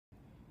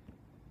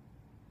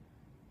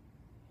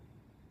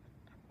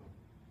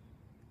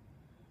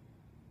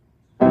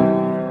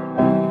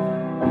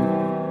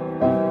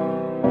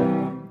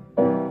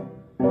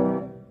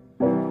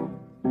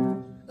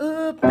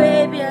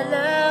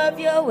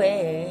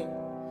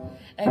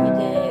every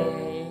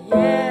day,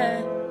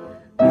 yeah.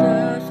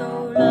 For so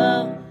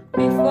long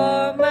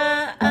before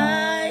my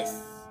eyes,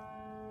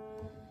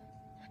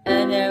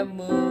 and they're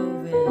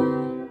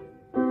moving.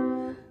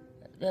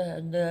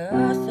 The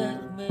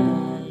awesome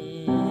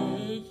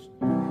image.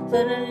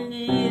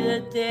 Suddenly the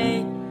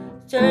day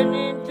turned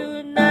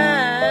into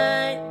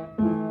night.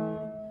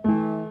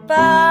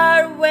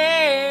 Far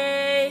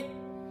away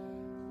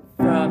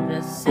from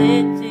the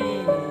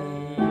city.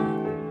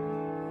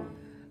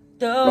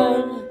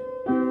 Don't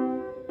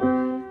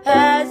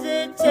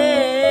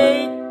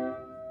hesitate,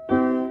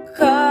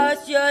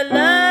 'cause your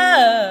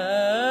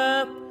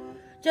love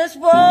just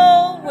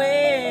won't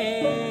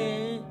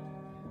wait.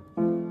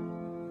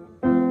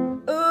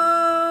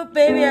 Ooh,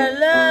 baby, I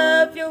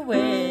love your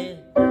way.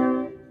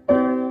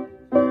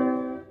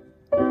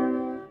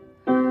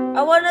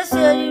 I wanna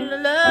see you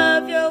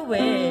love your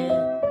way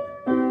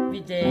every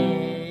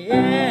day,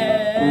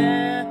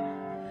 yeah.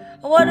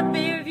 I wanna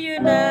be with you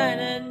night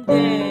and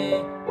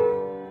day.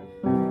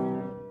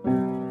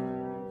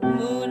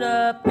 Moon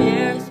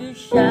appears to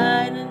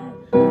shine and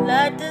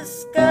light the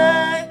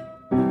sky.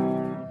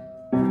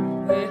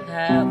 We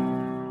have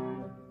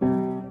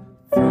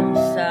from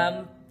some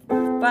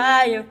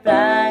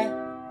firefly.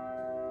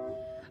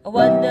 I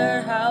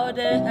wonder how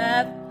they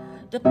have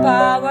the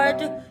power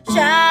to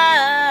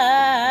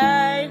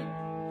shine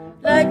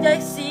like I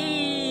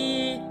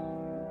see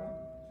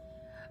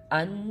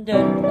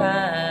under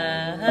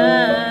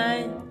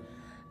pine.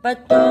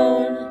 But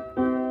don't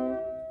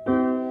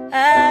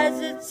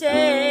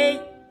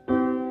hesitate,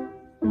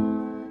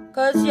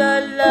 'cause your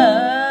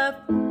love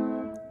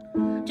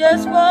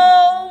just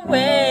won't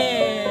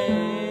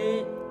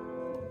wait.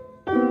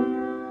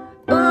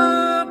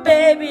 Ooh,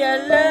 baby, I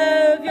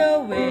love your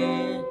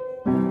way.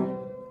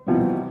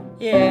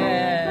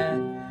 Yeah,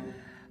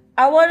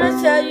 I wanna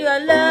tell you I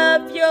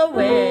love your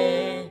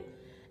way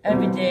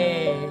every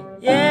day.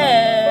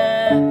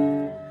 Yeah,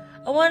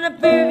 I wanna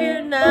be with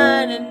you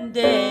night and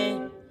day.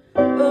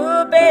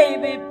 Ooh,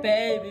 baby,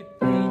 baby,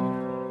 baby.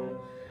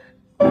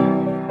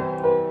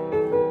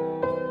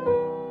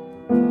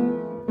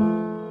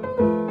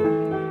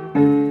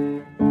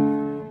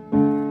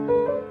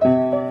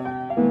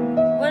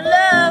 One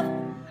love,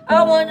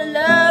 I wanna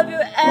love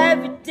you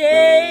every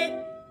day.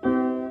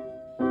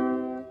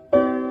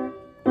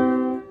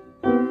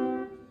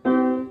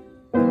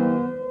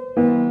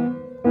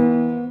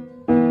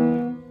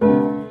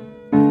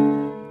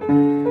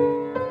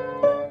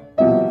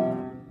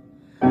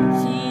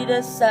 See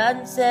the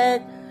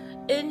sunset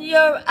in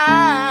your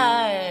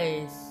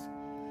eyes,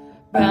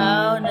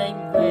 brown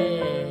and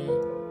gray.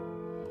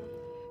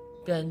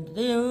 Can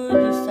you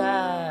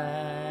decide?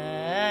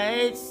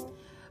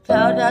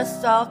 Clouds are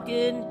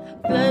stalking,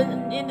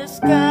 flooding in the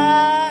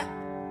sky.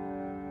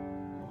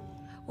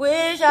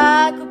 Wish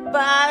I could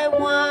buy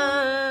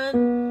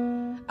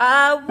one.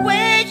 I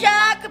wish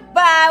I could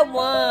buy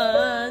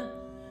one.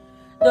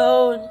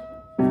 Don't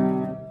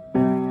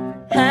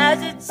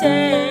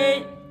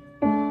hesitate,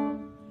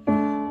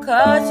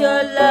 'cause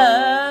your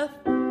love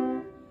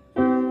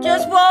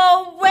just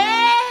won't wait.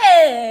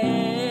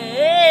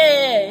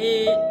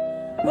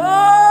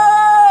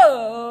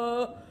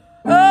 Oh,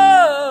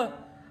 oh,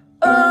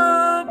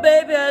 oh,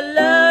 baby, I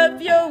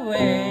love your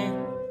way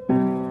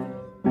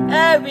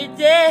every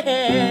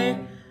day.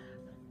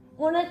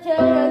 Wanna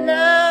tell you I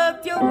love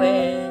your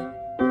way.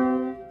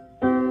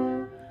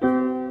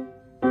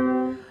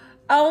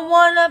 I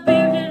wanna be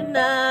with you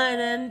night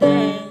and day.